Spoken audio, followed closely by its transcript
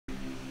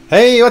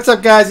Hey, what's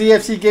up guys?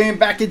 EFC Gaming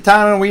back in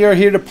town, and we are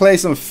here to play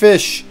some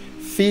Fish,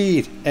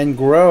 Feed, and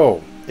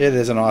Grow. It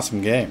is an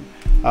awesome game.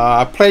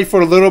 I played for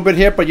a little bit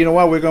here, but you know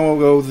what? We're going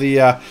to go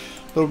the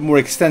little more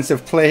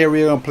extensive play here.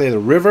 We're going to play the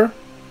river,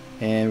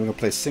 and we're going to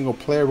play single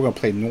player. We're going to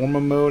play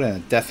normal mode and a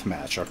death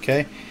match,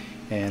 okay?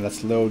 And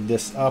let's load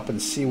this up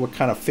and see what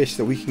kind of fish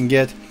that we can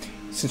get.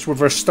 Since we're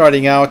first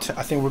starting out,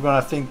 I think we're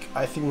going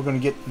to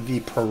get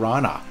the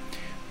piranha.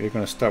 We're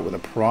going to start with a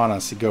piranha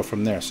and see go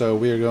from there. So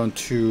we are going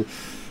to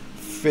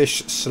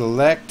fish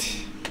select.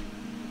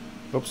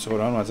 Oops,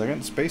 hold on one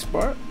second. Space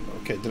bar.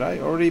 Okay, did I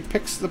already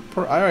pick the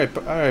I already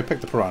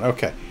picked the piranha.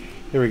 Okay,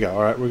 here we go.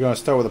 All right, we're going to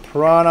start with a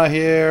piranha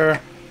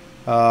here.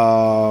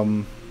 Got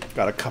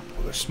a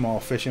couple of small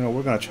fish. You know,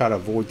 we're going to try to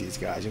avoid these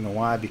guys. You know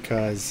why?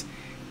 Because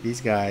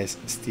these guys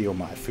steal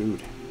my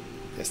food.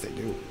 Yes, they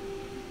do.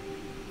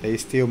 They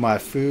steal my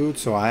food,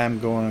 so I am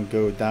going to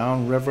go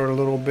down river a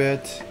little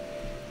bit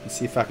and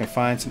see if I can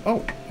find some.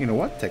 Oh, you know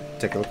what?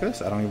 Take a look at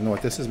this. I don't even know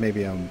what this is.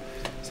 Maybe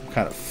some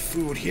kind of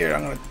food here.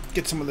 I'm gonna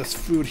get some of this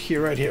food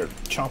here, right here.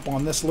 Chomp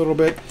on this a little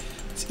bit.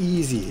 It's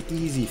easy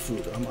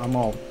food. I'm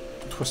all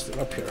twisted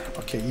up here.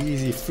 Okay,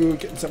 easy food.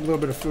 Getting some little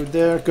bit of food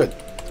there. Good.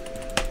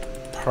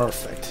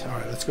 Perfect. All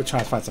right, let's go try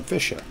and find some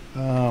fish here.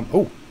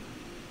 Oh,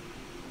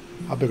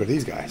 how big are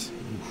these guys?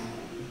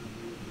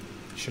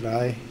 Should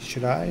I?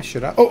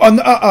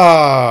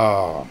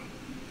 Oh,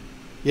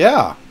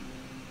 yeah.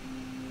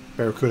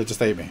 Barracuda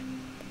just ate me.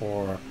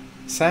 Or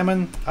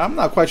salmon. I'm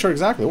not quite sure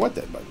exactly what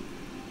did, but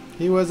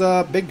he was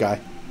a big guy.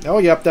 Oh,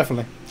 yep,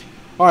 definitely.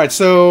 All right,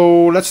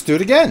 so let's do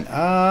it again.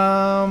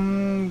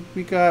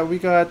 We got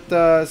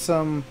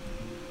some.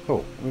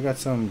 Oh, we got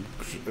some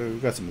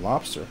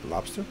lobster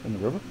in the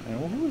river.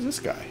 And who is this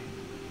guy?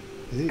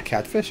 Is he a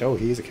catfish? Oh,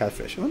 he's a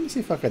catfish. Let me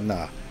see if I can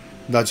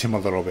nudge him a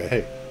little bit.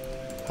 Hey,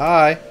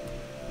 hi.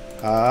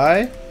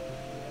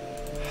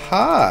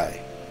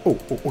 Oh,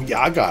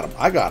 yeah, I got him.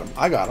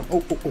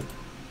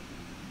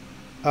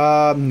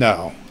 Oh.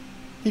 No,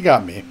 he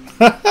got me.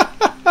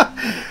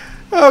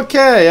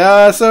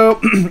 Okay, so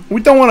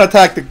we don't want to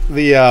attack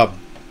the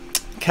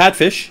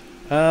catfish.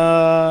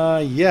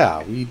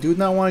 Yeah, we do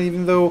not want,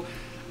 even though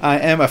I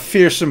am a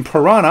fearsome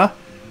piranha,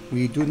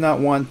 we do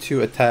not want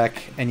to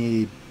attack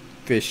any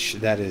fish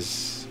that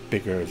is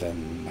bigger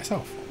than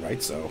myself,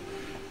 right? So,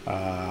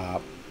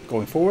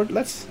 going forward,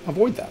 let's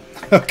avoid that.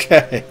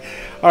 Okay.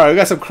 All right, we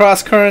got some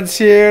cross currents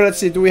here. Let's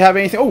see, do we have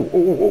anything?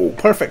 Oh,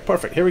 perfect.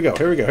 Here we go.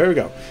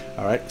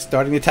 All right,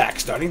 starting the attack.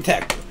 Come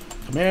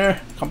here,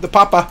 come to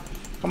Papa.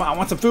 Come on, I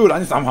want some food.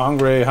 I'm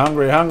hungry.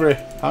 Piranha.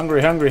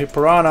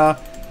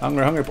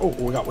 Hungry. Oh,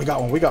 we got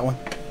one. We got one.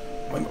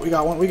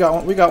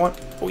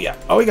 Oh yeah.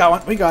 Oh, we got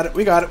one. We got it.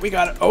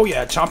 Oh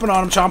yeah, chomping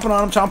on him.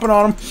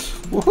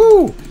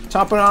 Woohoo!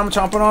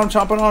 Chomping on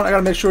him. I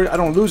gotta make sure I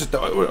don't lose it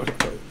though.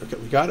 Okay,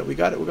 we got it. Oh, wait.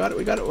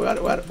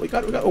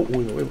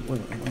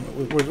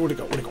 Where'd it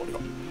go?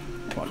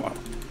 Come on.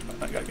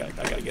 I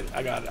gotta get it.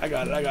 I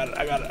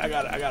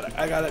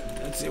got it.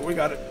 Let's see, we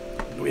got it.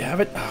 Do we have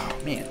it? Oh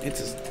man, it's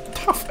just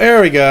tough.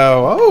 There we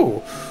go.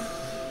 Oh,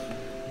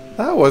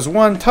 that was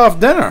one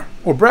tough dinner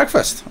or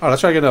breakfast. All right,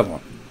 let's try to get another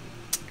one.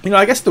 You know,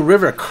 I guess the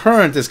river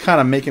current is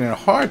kind of making it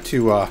hard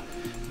to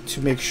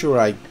make sure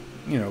I,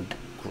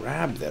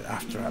 grab that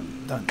after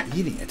I'm done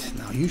eating it.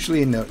 Now,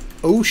 usually in the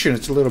ocean,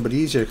 it's a little bit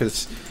easier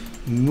because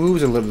it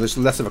moves a little. There's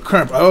less of a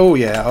current. Oh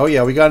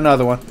yeah. We got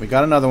another one.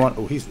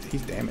 Oh, he's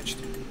damaged.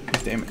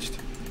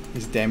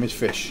 He's damaged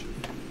fish.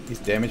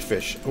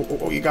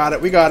 Oh, you got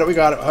it. We got it.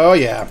 Oh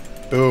yeah.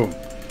 Boom.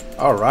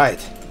 All right.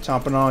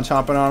 Chomping on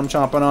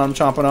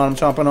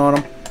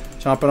him.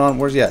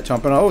 Where's he at?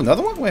 Chomping on. Oh,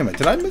 another one? Wait a minute.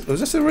 Did I miss? Was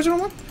this the original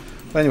one?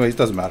 But anyways, it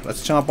doesn't matter.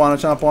 Let's chomp on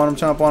him.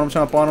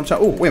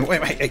 Oh,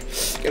 wait. Hey,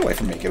 get away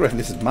from me.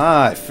 This is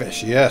my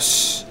fish.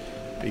 Yes.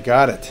 We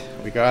got it.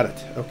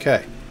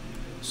 Okay.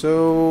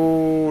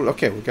 So,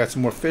 okay, we got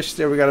some more fish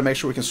there. We got to make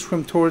sure we can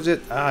swim towards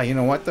it. You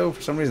know what, though?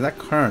 For some reason, that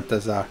current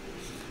does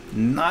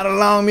not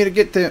allowing me to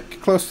get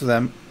close to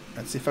them.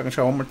 Let's see if I can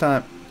try one more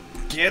time.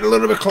 Get a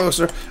little bit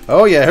closer.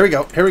 Oh, yeah. Here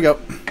we go.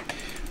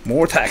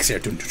 More attacks here.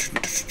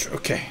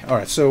 Okay. All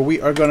right. So we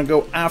are going to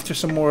go after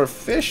some more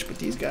fish, but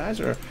these guys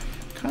are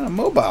kind of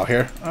mobile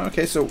here.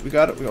 Okay. So we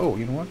got it. Oh,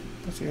 you know what?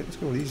 Let's go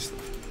with easy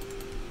stuff.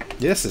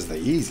 This is the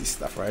easy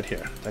stuff right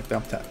here. Tap.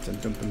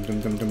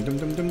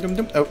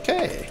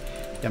 Okay.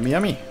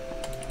 Yummy.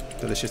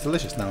 Delicious.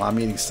 Now I'm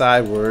eating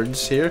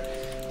sideways here.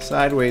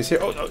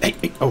 Oh, no. Hey.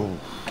 Oh.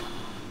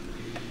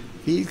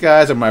 These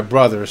guys are my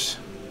brothers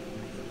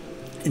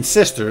and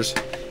sisters,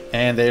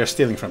 and they are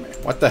stealing from me.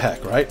 What the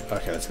heck, right?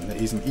 Okay, let's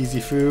eat some easy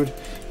food.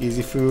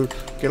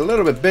 Get a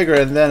little bit bigger,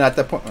 and then at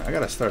that point, I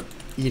gotta start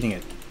eating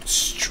it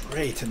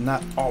straight and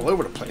not all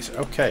over the place.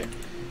 Okay,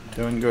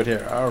 doing good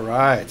here. All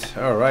right.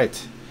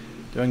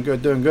 Doing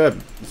good.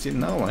 Let's see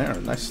another one here.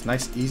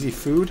 Nice, easy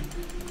food.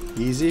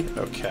 Easy.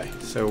 Okay,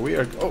 so we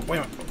are. Oh, wait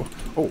a minute.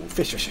 Oh,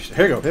 fish.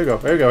 Here we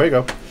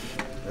go.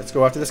 Let's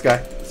go after this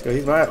guy.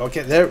 He's mine.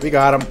 Okay, there. We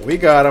got him.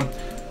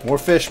 More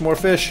fish.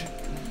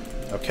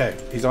 Okay,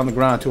 he's on the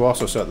ground too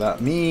also, so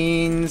that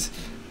means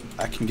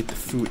I can get the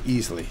food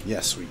easily.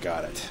 Yes, we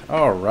got it.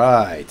 All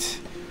right.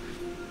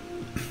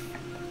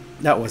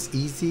 That was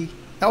easy.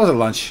 That was a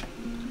lunch.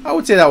 I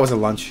would say that was a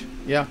lunch.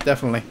 Yeah,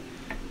 definitely.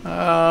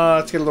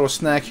 Let's get a little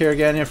snack here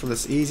again here for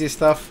this easy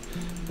stuff.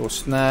 Little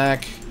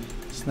snack.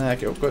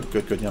 Snack. Oh, good,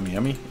 good, good. Yummy,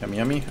 yummy. Yummy,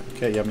 yummy.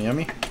 Okay, yummy,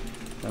 yummy.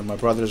 And my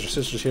brothers or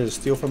sisters here to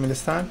steal from me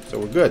this time, so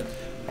we're good.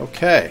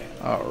 Okay.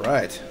 All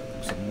right.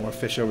 Some more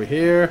fish over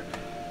here.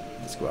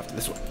 Let's go after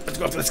this one. Let's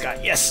go after this guy.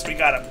 Yes, we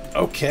got him.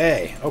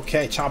 Okay.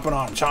 Okay. Chomping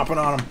on him. Chomping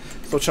on him.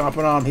 Still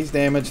chomping on him. He's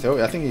damaged.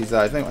 Oh, I think he's.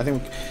 I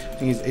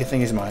think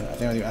he's mine. I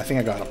think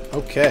I got him.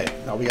 Okay.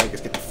 Now we gotta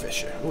just get the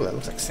fish here. Oh, that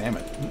looks like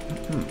salmon.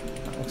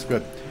 That looks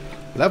good.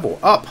 Level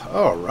up.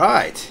 All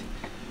right.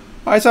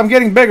 All right. So I'm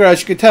getting bigger,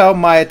 as you can tell.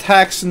 My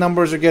attacks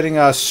numbers are getting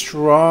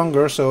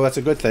stronger, so that's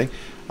a good thing.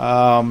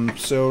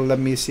 So let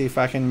me see if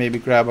I can maybe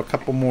grab a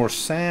couple more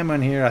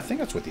salmon here. I think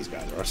that's what these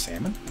guys are.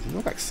 Salmon. They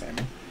look like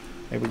salmon.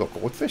 Maybe little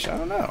goldfish? I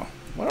don't know.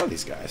 What are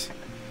these guys?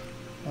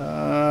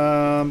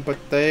 But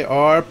they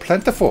are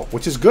plentiful,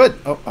 which is good.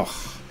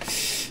 Oh,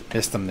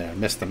 missed them there.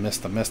 Missed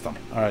them.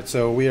 All right,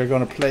 so we are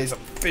going to play some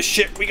fish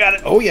shit. We got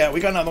it. Oh, yeah, we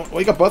got another one. Oh,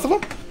 we got both of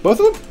them?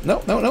 Both of them?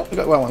 No. We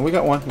got one. We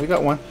got one.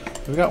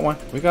 We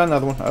got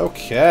another one.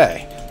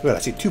 Okay. Good. I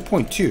see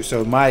 2.2.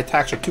 So my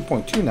attacks are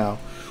 2.2 now,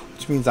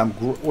 which means I'm...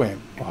 Wait.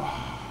 Oh.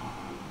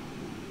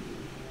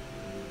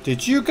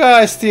 Did you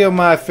guys steal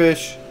my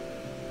fish?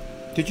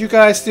 Did you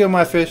guys steal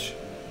my fish?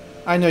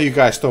 I know you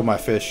guys stole my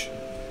fish.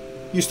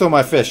 You stole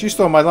my fish. You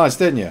stole my lunch,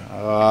 didn't you?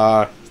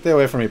 Stay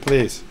away from me,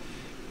 please.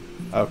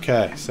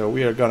 Okay, so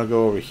we are going to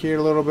go over here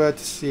a little bit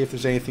to see if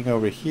there's anything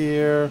over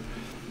here.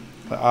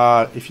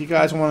 If you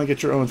guys want to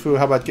get your own food,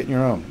 how about getting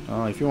your own?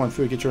 If you want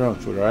food, get your own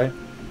food, alright?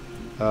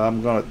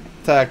 I'm going to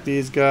attack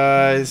these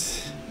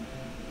guys.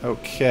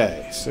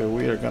 Okay, so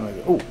we are going to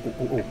go...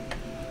 Oh.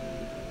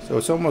 So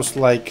it's almost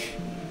like...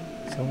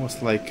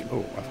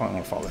 Oh, I want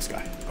to follow this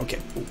guy. Okay.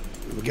 Ooh.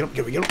 We get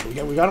him. We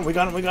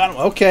got him.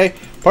 Okay.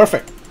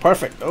 Perfect.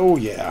 Oh,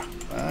 yeah.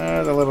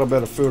 There's a little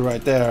bit of food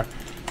right there.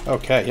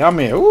 Okay.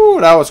 Yummy.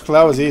 Ooh, that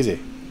was easy.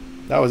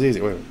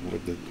 Wait,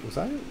 was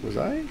I?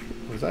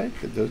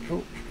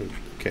 Oh,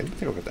 okay. Let me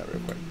take a look at that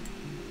real quick.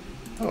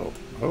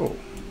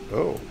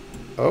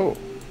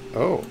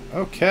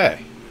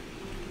 Okay.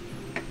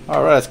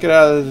 All right. Let's get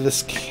out of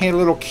this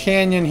little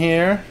canyon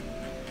here.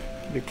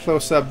 A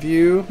close-up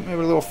view, maybe a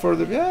little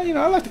further. Yeah,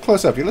 I like the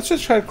close-up view. Let's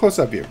just try a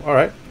close-up view. All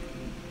right,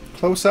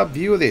 close-up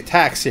view of the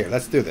attacks here.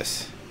 Let's do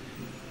this.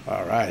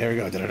 All right, here we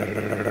go.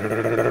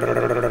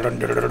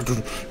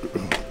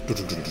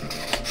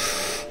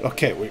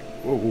 Okay, wait.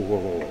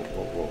 Whoa.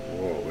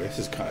 This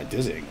is kind of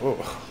dizzying. Whoa.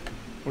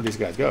 Where'd these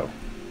guys go?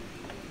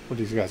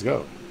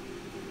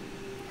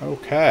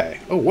 Okay.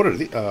 Oh, what are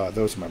these?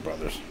 Those are my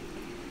brothers.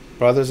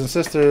 Brothers and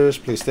sisters,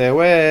 please stay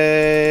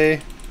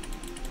away.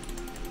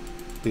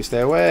 Please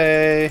stay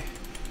away.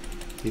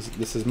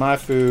 This is my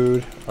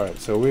food. Alright,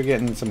 so we're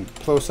getting some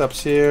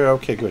close-ups here.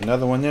 Okay, good.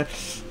 Another one there.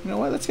 You know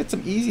what? Let's get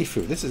some easy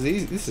food. This is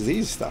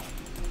easy stuff.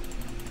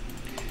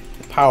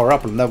 Power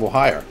up and level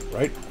higher,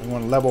 right? We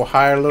want to level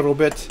higher a little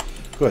bit.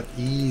 Good.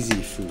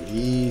 Easy food.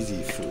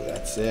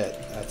 That's it.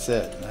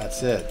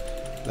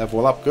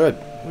 Level up. Good.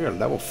 We are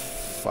level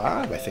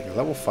 5, I think.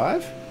 Level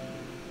 5?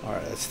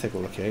 Alright, let's take a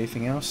look at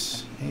anything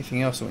else.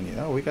 Anything else that we need?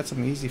 Oh, we got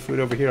some easy food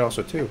over here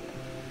also, too.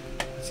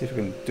 Let's see if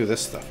we can do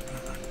this stuff.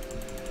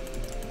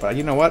 But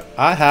you know what?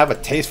 I have a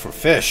taste for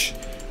fish.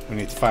 We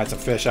need to find some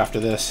fish after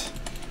this.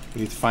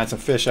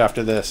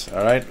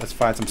 Alright, let's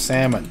find some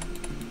salmon.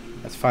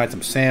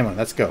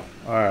 Let's go.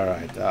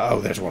 Alright.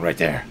 Oh, there's one right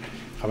there.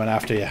 Coming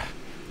after you.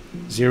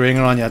 Zeroing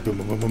on you.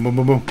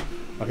 Boom.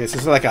 Okay, so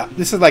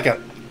this is like a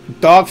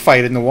dog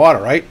fight in the water,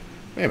 right?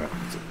 Wait a minute.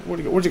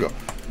 Where'd you go?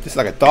 This is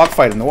like a dog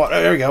fight in the water.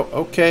 There we go.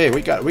 Okay,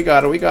 we got it.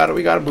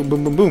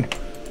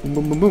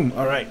 Boom.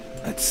 Alright.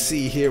 Let's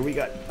see here. We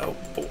got...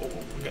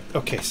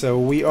 Okay, so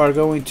we are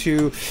going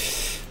to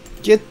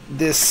get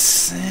this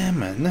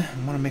salmon. I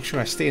want to make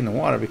sure I stay in the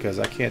water because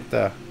I can't...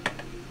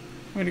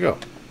 Where'd he go?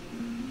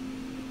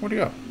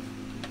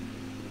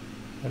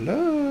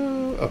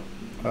 Hello?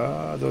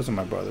 Oh, those are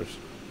my brothers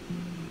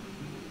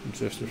and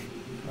sisters.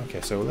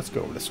 Okay, so let's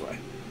go over this way.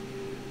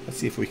 Let's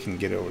see if we can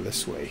get over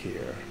this way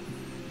here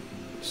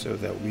so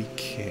that we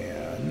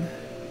can...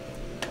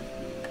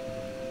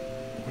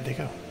 Where'd they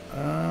go?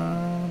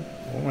 I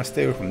want to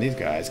stay away from these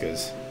guys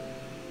because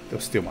they'll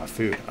steal my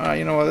food.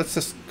 You know what? Let's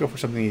just go for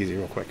something easy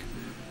real quick.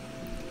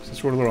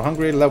 Since we're a little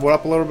hungry, level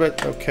up a little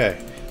bit. Okay.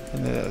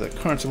 And the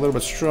current's a little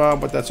bit strong,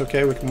 but that's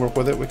okay. We can work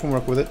with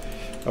it.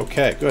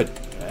 Okay, good.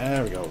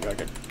 There we go.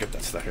 Gotta get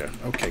that stuff here.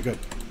 Okay, good.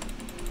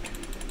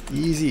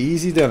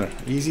 Easy dinner.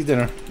 I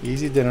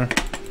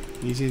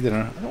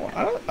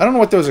don't know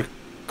what those are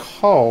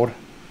called.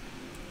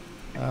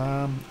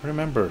 I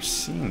remember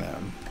seeing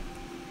them.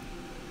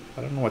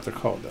 I don't know what they're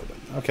called though. But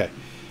okay.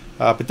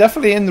 But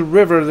definitely in the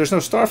river, there's no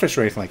starfish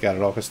or anything like that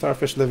at all, because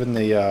starfish live in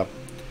the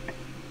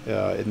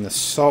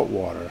salt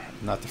water,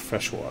 not the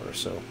fresh water.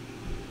 So,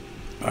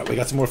 all right, we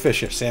got some more fish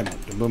here. Salmon.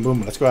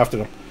 Boom. Let's go after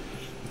them.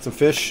 some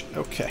fish.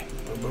 Okay.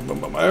 Boom,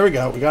 boom, boom. There we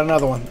go. We got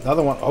another one.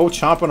 Another one. Oh,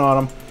 chomping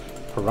on them.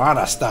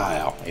 Piranha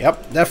style.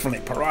 Yep,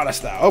 definitely piranha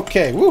style.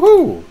 Okay,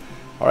 woohoo!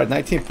 All right,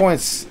 19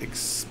 points.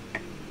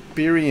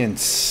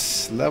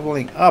 Experience.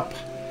 Leveling up.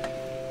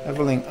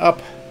 Leveling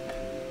up.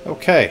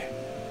 Okay.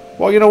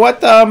 Well, you know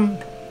what?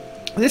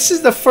 This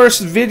is the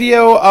first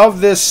video of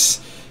this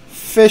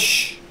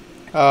fish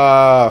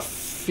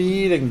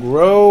feed and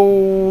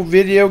grow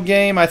video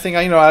game. I think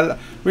I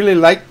really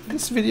like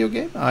this video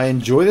game. I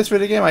enjoy this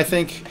video game. I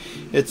think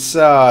it's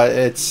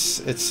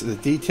the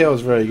detail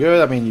is very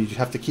good. I mean, you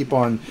have to keep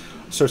on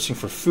searching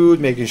for food,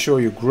 making sure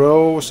you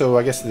grow. So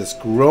I guess this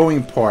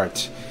growing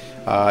part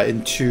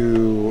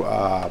into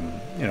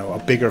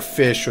a bigger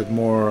fish with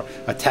more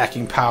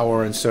attacking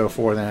power and so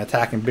forth, and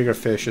attacking bigger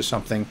fish is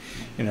something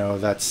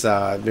that's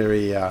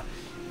very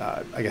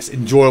I guess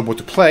enjoyable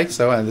to play.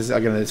 So, and this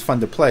again, it's fun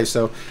to play.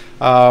 So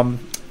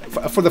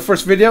for the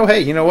first video,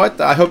 hey, you know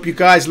what? I hope you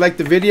guys liked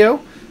the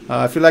video.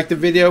 If you liked the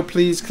video,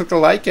 please click the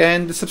like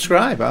and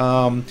subscribe.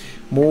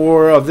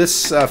 More of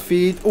this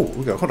feed. Oh,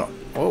 we go. Hold on.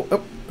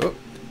 Oh.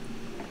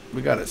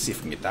 We gotta see if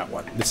we can get that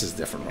one. This is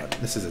different, right?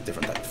 This is a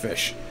different type of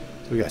fish.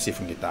 So we gotta see if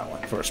we can get that one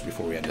first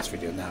before we end this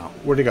video. Now,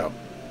 where'd they go?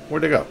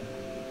 Where'd they go?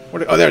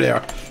 Oh, there they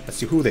are. Let's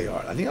see who they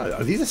are. I think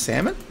are these a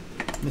salmon?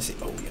 Let me see.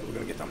 Oh yeah, we're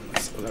gonna get them.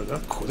 Oh, they're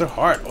cool. They're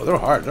hard. Oh, they're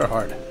hard. They're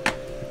hard.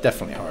 They're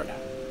definitely hard.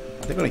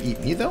 Are they gonna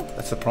eat me though?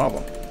 That's the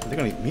problem. Are they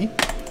gonna eat me?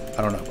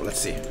 I don't know. But let's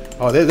see.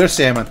 Oh, they're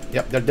salmon.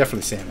 Yep, they're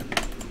definitely salmon.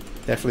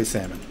 Definitely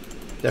salmon.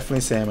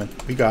 Definitely salmon.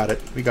 We got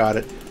it. We got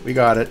it. We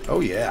got it.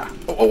 Oh yeah.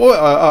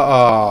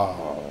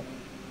 Oh.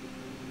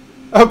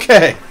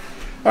 Okay.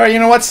 All right, you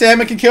know what?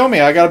 Salmon can kill me.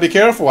 I got to be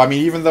careful. I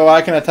mean, even though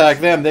I can attack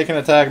them, they can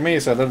attack me,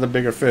 so they're the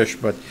bigger fish.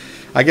 But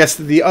I guess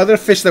the other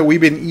fish that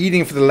we've been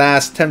eating for the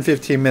last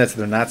 10-15 minutes,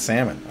 they're not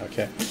salmon.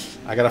 Okay.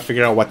 I got to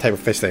figure out what type of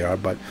fish they are.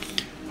 But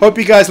hope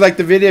you guys liked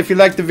the video. If you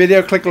liked the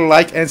video, click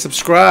like and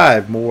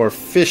subscribe. More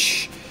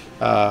fish,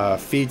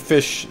 feed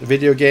fish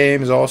video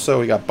games. Also,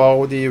 we got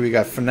Baldi. We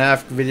got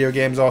FNAF video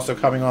games also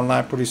coming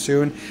online pretty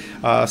soon.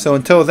 So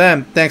until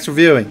then, thanks for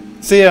viewing.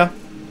 See ya.